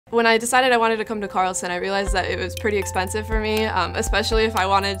When I decided I wanted to come to Carlson, I realized that it was pretty expensive for me, especially if I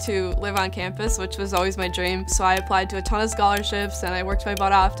wanted to live on campus, which was always my dream. So I applied to a ton of scholarships and I worked my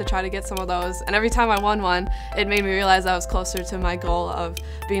butt off to try to get some of those. And every time I won one, it made me realize I was closer to my goal of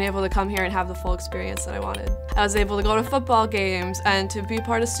being able to come here and have the full experience that I wanted. I was able to go to football games and to be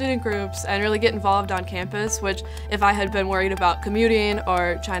part of student groups and really get involved on campus, which if I had been worried about commuting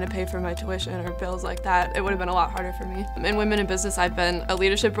or trying to pay for my tuition or bills like that, it would have been a lot harder for me. In Women in Business, I've been a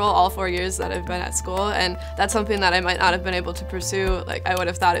leadership role all 4 years that I've been at school, and that's something that I might not have been able to pursue. Like, I would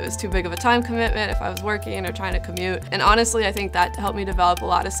have thought it was too big of a time commitment if I was working or trying to commute. And honestly, I think that helped me develop a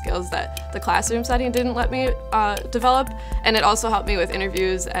lot of skills that the classroom setting didn't let me develop. And it also helped me with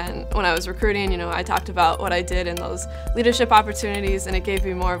interviews, and when I was recruiting, I talked about what I did in those leadership opportunities, and it gave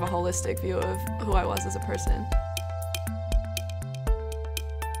me more of a holistic view of who I was as a person.